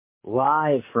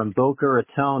Live from Boca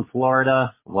Raton,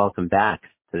 Florida. Welcome back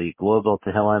to the Global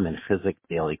Tehillim and Chizik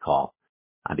Daily Call.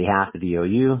 On behalf of the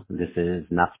OU, this is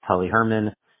Naftali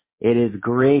Herman. It is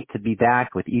great to be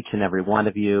back with each and every one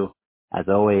of you. As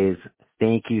always,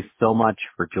 thank you so much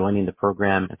for joining the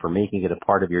program and for making it a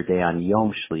part of your day on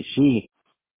Yom Shlishi,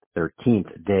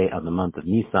 13th day of the month of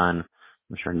Nisan.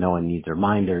 I'm sure no one needs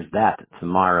reminders that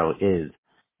tomorrow is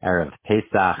Erev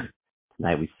Pesach.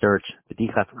 Tonight we search the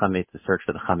Dichas Chametz, to search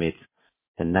for the Chametz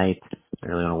tonight. I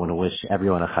really want to wish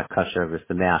everyone a Chag Kasher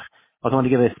v'Sameach. I also want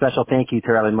to give a special thank you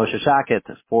to Rabbi Moshe Shaket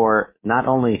for not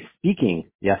only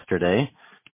speaking yesterday,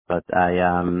 but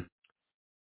I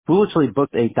foolishly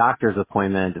booked a doctor's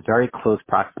appointment, a very close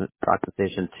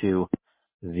proximation to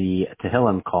the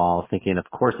Tehillim call, thinking of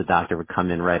course the doctor would come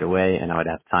in right away and I would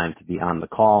have time to be on the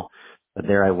call. But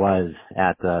there I was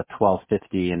at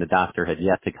 12:50 and the doctor had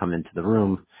yet to come into the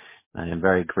room. I am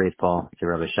very grateful to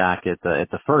Rabbi Shak. At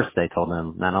the first, I told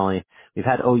him, not only we've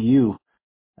had OU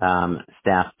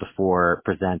staff before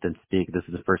present and speak. This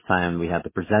is the first time we had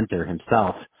the presenter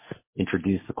himself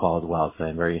introduce the call as well. So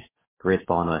I'm very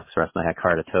grateful and I express my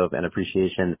Hakar Tov and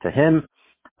appreciation to him,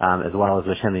 as well as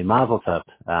wish him a Mazel Tov,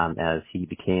 as he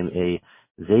became a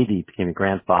Zaidi, became a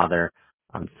grandfather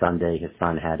on Sunday. His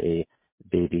son had a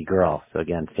baby girl. So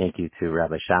again, thank you to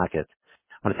Rabbi Shakit.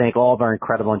 I want to thank all of our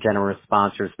incredible and generous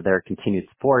sponsors for their continued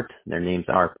support. Their names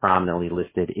are prominently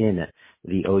listed in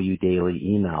the OU Daily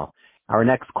email. Our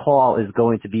next call is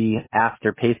going to be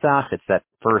after Pesach. It's that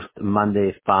first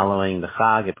Monday following the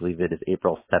Chag. I believe it is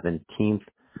April 17th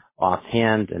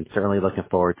offhand, and certainly looking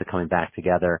forward to coming back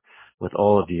together with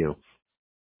all of you.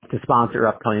 To sponsor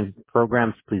upcoming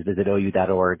programs, please visit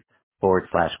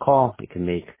ou.org/call. You can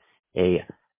make a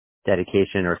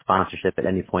dedication or sponsorship at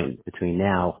any point between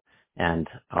now and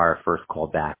our first call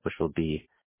back, which will be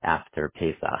after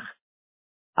Pesach.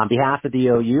 On behalf of the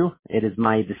OU, it is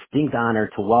my distinct honor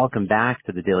to welcome back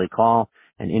to the Daily Call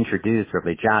and introduce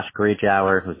Rabbi Josh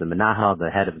Grajower, who's the Menahel, the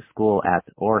head of the school at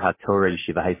Or HaTorah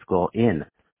Yeshiva High School in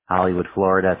Hollywood,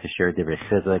 Florida, to share Divrei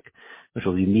Chizik, which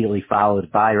will be immediately followed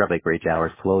by Rabbi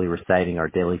Grajower slowly reciting our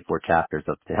daily 4 chapters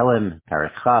of Tehillim,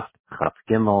 Perek Chaf, Chaf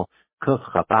Gimel, Kuf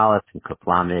Chaf Aleph, and Kuf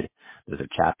Lamed. Those are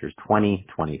chapters 20,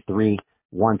 23,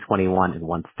 121, and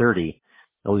 130.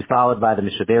 It will be followed by the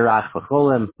Mishaberach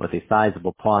V'cholim with a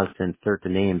sizable pause to insert the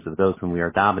names of those whom we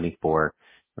are davening for.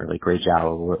 Really great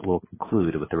job. We'll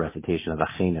conclude with the recitation of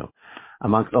Achenu.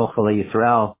 Amongst all Cholei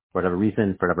Yisrael, for whatever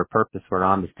reason, for whatever purpose we're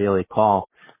on this daily call,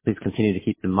 please continue to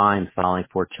keep in mind the following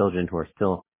 4 children who are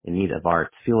still in need of our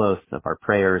tefillos, of our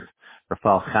prayers.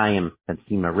 Rafal Chaim ben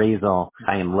Sima Rezel,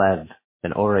 Chaim Lev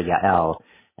ben Ora Yael,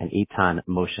 and Eitan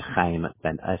Moshe Chaim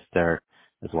ben Esther,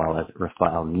 as well as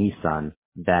Rafael Nisan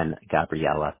ben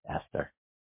Gabriela Esther.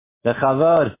 The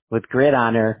Chavod, with great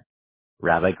honor,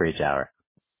 Rabbi Grajower.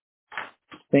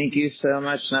 Thank you so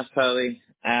much, Naftali.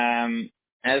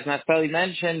 As Naftali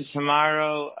mentioned,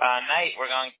 tomorrow night we're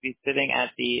going to be sitting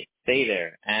at the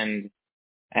Seder, and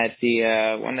at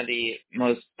the one of the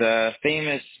most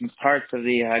famous parts of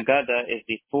the Haggadah is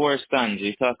the 4 sons.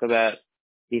 We talk about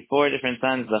the 4 different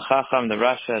sons: the Chacham, the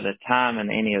Rasha, the Tam,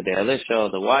 and any of the Elisha,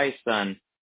 the wise son,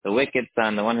 the wicked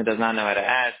son, the one who does not know how to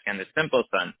ask, and the simple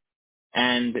son.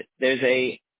 And there's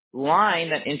a line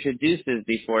that introduces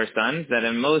the 4 sons that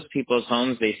in most people's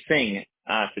homes they sing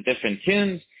to different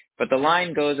tunes, but the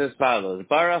line goes as follows: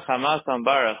 Baruch Hamakom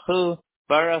Baruch Hu,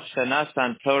 Baruch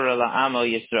Shanasan Torah La'amo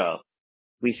Yisrael.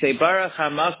 We say Baruch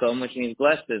Hamakom, which means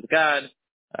blessed is God.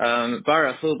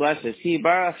 Baruch Hu, blessed is He.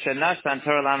 Baruch Shanasan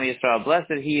Torah La'amo Yisrael,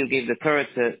 blessed He who gave the Torah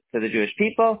to the Jewish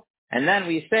people. And then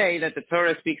we say that the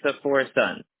Torah speaks of 4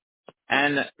 sons.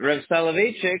 And Rav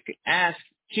Soloveitchik asked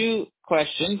 2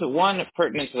 questions, one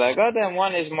pertinent to the Haggadah and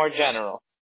one is more general.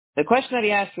 The question that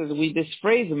he asks is, this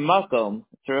phrase makom,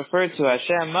 to refer to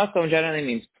Hashem, makom generally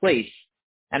means place.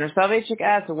 And Rav Soloveitchik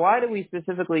asks, why do we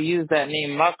specifically use that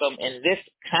name makom in this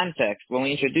context when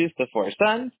we introduce the 4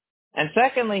 sons? And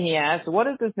secondly, he asks, what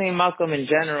does this name makom in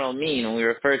general mean when we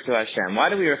refer to Hashem? Why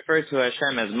do we refer to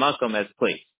Hashem as makom, as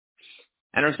place?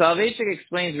 And Rav Soloveitchik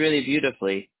explains really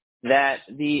beautifully that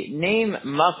the name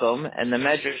Makom, and the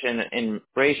Medrash in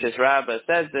Bereishis Rabbah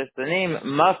says this, the name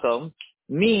Makom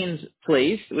means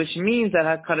place, which means that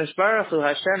HaKadosh Baruch Hu,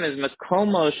 Hashem, is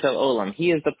Makomo Shel Olam.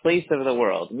 He is the place of the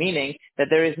world, meaning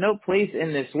that there is no place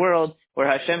in this world where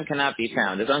Hashem cannot be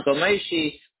found. As Uncle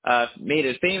Maishi made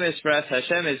it famous for us,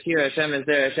 Hashem is here, Hashem is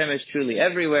there, Hashem is truly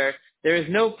everywhere. There is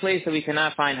no place that we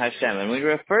cannot find Hashem. And when we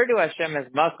refer to Hashem as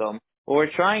Makom, what we're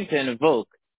trying to invoke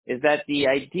is that the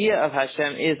idea of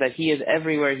Hashem is that He is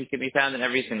everywhere, He can be found in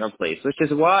every single place, which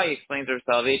is why, explains Rav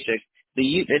Soloveitchik,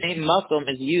 the name Makom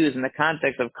is used in the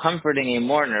context of comforting a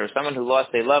mourner, someone who lost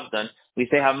a loved one. We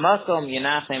say Hamakom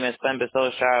Yinachem Eschem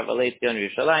B'Sol Sha'ar V'Lei Tzion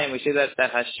Yerushalayim. We say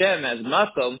that Hashem as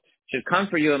Makom should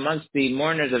comfort you amongst the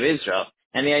mourners of Israel.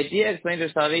 And the idea, explains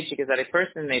to Soloveitchik, is that a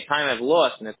person in a time of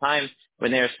loss, in a time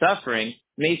when they are suffering,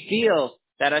 may feel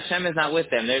that Hashem is not with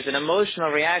them. There's an emotional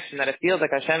reaction that it feels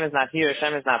like Hashem is not here,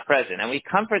 Hashem is not present. And we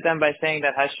comfort them by saying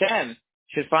that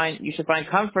you should find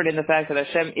comfort in the fact that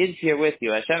Hashem is here with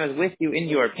you. Hashem is with you in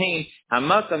your pain.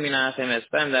 Hamakom Yinachem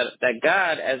Eschem, that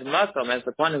God as Makom, as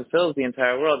the one who fills the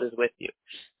entire world, is with you.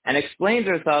 And explains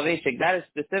our Soloveitchik, that is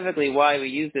specifically why we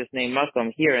use this name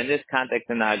Makom here in this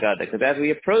context in the Haggadah. Because as we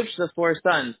approach the four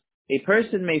sons, a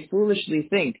person may foolishly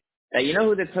think that you know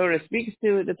who the Torah speaks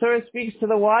to? The Torah speaks to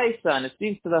the wise son. It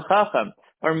speaks to the Chacham.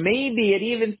 Or maybe it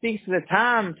even speaks to the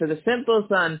Tam, to the simple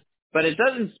son. But it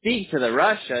doesn't speak to the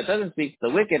Rasha. It doesn't speak to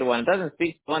the wicked one. It doesn't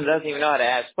speak to the one who doesn't even know how to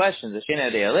ask questions, the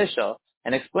Shina de Elishal.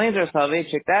 And explains our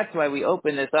Soloveitchik, that's why we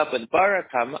open this up with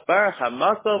Baruch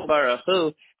HaMakom Baruch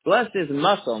Hu. Blessed is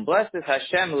Makom. Blessed is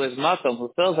Hashem who is Makom,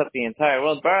 who fills up the entire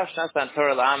world. Baruch Natan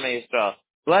Torah L'Am Yisrael.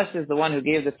 Blessed is the one who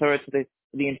gave the Torah to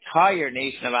the entire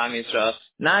nation of Am Yisrael,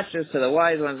 not just to the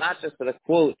wise ones, not just to the,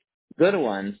 quote, good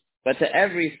ones, but to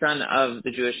every son of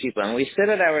the Jewish people. And when we sit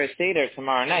at our Seder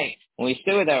tomorrow night, when we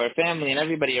sit with our family and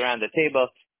everybody around the table,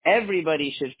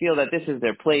 everybody should feel that this is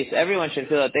their place. Everyone should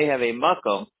feel that they have a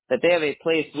makom, that they have a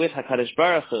place with HaKadosh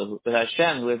Baruch Hu, with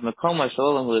Hashem, who is Makom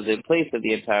HaShalom, who is a place of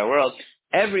the entire world.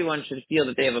 Everyone should feel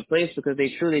that they have a place because they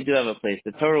truly do have a place.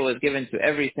 The Torah was given to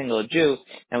every single Jew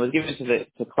and was given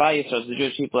to Klal Yisrael, the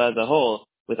Jewish people as a whole,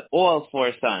 with all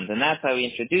four sons. And that's how we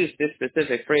introduced this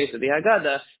specific phrase of the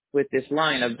Haggadah with this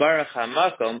line of Baruch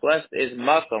HaMakom, blessed is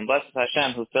Makom, blessed is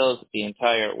Hashem who fills the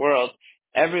entire world.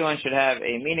 Everyone should have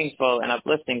a meaningful and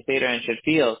uplifting Seder and should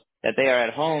feel that they are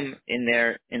at home in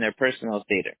their personal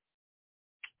Seder.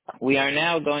 We are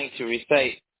now going to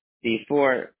recite the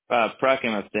four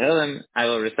prakim of Tehillim. I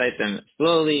will recite them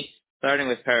slowly, starting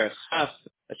with Parach Chaf,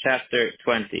 chapter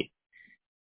 20.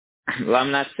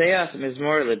 Lamnatseach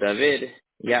mizmor leDavid,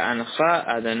 Ya'ancha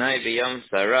Adonai b'yom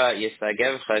Sarah,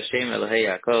 Yisagevcha Shem Elohei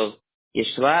Yaakov,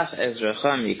 Yishlach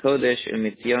Ezracha mikodesh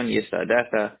u'mitzion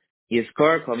Yisadaka,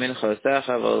 Yizkor kol minchosecha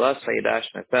v'olascha yidash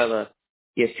mefela,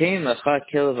 Yitim lecha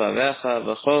kil vavecha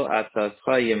v'chol atzazcha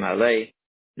yimalei,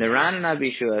 Neranna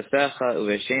b'shuasecha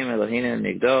u'v'shem Eloheinu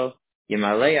nigdol,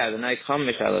 Yimalei Adonai chom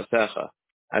mishalosecha.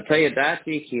 Ata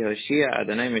yadati ki Hoshia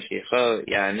Adonai Mashiach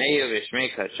Ya'aneu v'shmei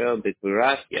kasho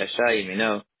b'gvuras yasha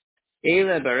yimino.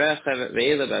 Eile barecha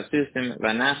ve'eile basusim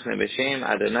v'anachnu b'shem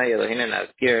Adonai Eloheinu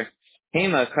nazkir.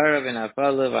 Hema karav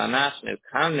v'nafalu v'anachnu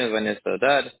kamnu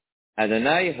v'nisodad.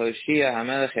 Adonai Hoshia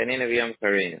HaMelech Yaninu v'yom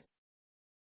karinu.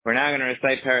 We're now going to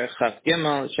recite Parach Chaf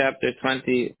Gimel, chapter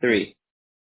 23.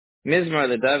 Mizmor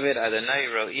leDavid Adonai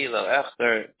ro'i lo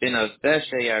echter binos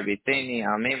deshe yarbiteni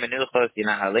almei menilchos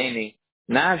yinahaleni.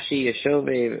 Nafshi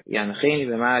yeshovev yancheni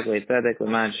b'mag le'tzedek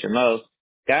l'man shemo,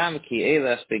 gam ki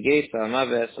elech begeitz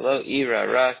al-maves lo ira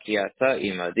ra ki ata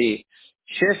imadi,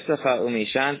 shiftecha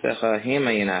umishantecha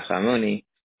hema yinachamuni,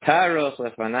 taroch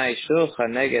lefanai shulcha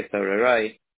neget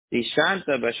torarai,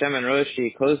 dishanta b'shemen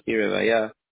roshi kosti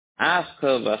revaya, ach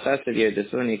kol b'chesed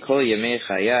yerdesuni kol yemei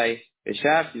chayai,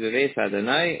 v'shavti b'beis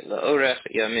Adonai la'orech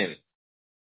yamim.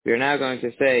 We are now going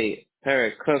to say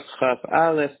Perek Kuf Chaf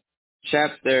Aleph,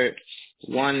 chapter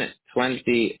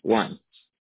 121.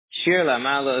 Shir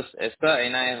Lamalos Esa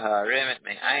Einai Ha'arim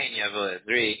Me'ayin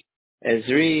Yavo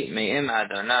Ezri Me'im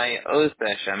Adonai Oz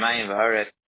Shamayim V'aret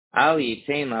Al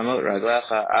Yitain Lamot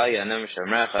Raglacha Al Yanum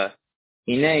Shomrecha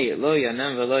Hinei Lo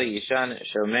Yanum V'lo Yishan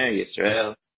Shomer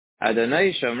Yisrael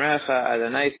Adonai Shomrecha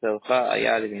Adonai Tzolcha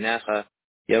Ayad Vinecha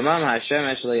Yomam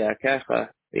Hashemesh Lo Yakecha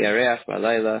V'yareach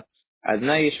Balayla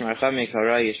Adonai Yishmarcha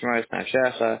Mikara Yishmar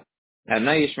Nafshecha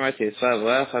Adonai Yishmar Tzidcha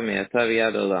V'lecha Me'ata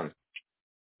V'yad Olam.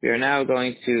 We are now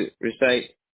going to recite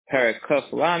Perek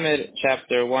Kuf Lamed,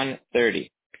 chapter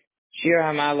 130. Shir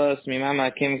Hamalos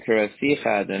Mimama Kim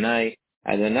Kurasicha Adonai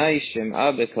Adonai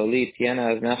Shem'a B'Koli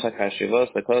Tiena Aznecha Kashivos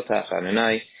L'Kol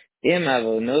Ta'Chanonai Im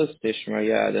Avonos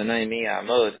Tishmar Adonai Mi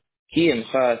Amod Ki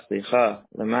Imcha Slicha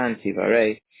L'man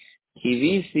Tivarei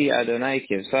Kivisi Adonai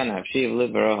Kivsa Nafshi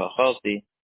V'Libaro HaCholti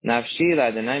Nafshi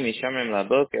L'Adonai Mishamrim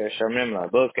Laboker Shamrim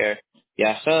Laboker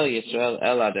Yachel Yisrael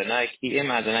El Adonai Ki Im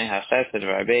Adonai HaChesed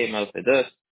V'Arbei Mofedus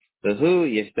V'Hu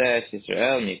Yiftesh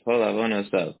Yisrael Mikol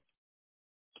Avonosov.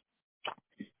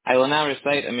 I will now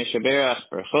recite a Mishaberach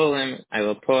for Cholim. I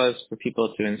will pause for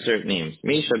people to insert names.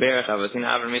 Mishaberach Avatin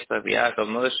Avram Yitzchak V'Yaakov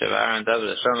Moshe V'Aaron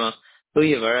David Shlomo Hu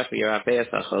Yivarech V'Yirapeis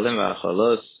HaCholim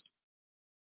V'Acholos.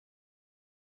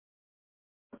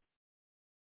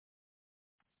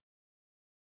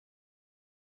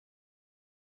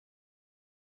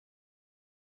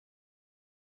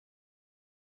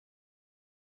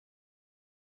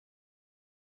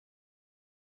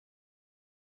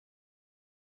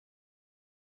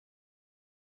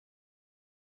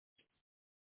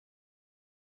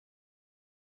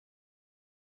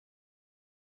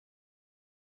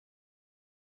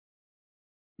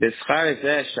 B'schar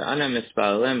zeh she'ana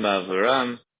mispa'alim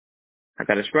ba'avuram,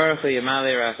 HaKadosh Baruch Hu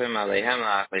Yamali Rachim Aleihem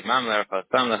La'achlimam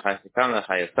L'Archotam L'Chasikam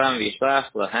L'Chayosam V'Yishlach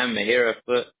L'Hem Mehira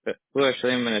Fuah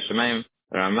Shalim Ben Hashemayim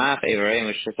Ramach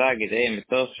Ivareim V'Shata Gideim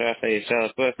B'Tov Sharacha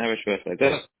Yisrael Fuah Never Shvuah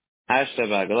L'Guf Hashta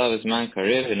Ba'agalav Zman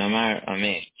Kariv V'Nomar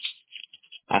Amen.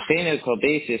 Achinu Kol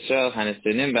Beis Yisrael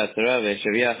HaNesunim B'Torah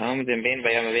V'Shaviyah HaUmdim Bein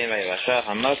Bayam Bein V'Yivashah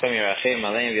HaMakom Yirachim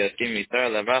Aleim V'Yotim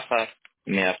Yitar L'Bracha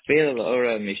Me'afil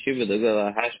L'Ora Mishuv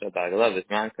L'Gula Hashta Ba'agalav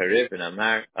Zman Kariv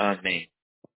V'Nomar Amen.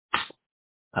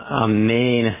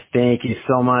 Amen. Thank you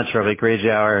so much, Rabbi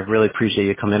Grajower. Really appreciate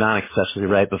you coming on, especially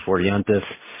right before Yontif.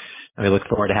 And we look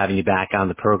forward to having you back on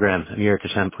the program. Amir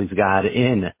Tashem, please God,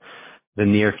 in the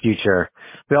near future.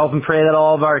 We hope and pray that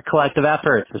all of our collective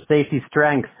efforts for safety,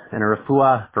 strength, and a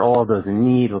refuah for all of those in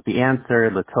need will be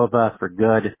answered, Latova for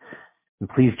good. And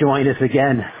please join us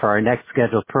again for our next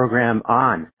scheduled program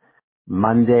on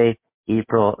Monday,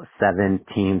 April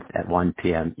 17th at 1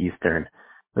 p.m. Eastern.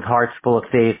 With hearts full of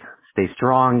faith, stay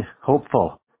strong,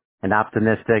 hopeful, and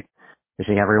optimistic.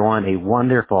 Wishing everyone a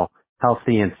wonderful,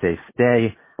 healthy, and safe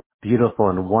day. Beautiful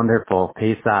and wonderful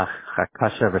Pesach,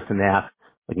 Chakasha V'Sameach.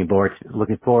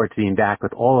 Looking forward to being back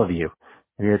with all of you.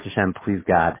 And Yirtzeh Hashem, please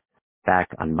God, back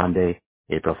on Monday,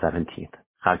 April 17th.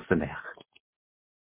 Chag Sameach.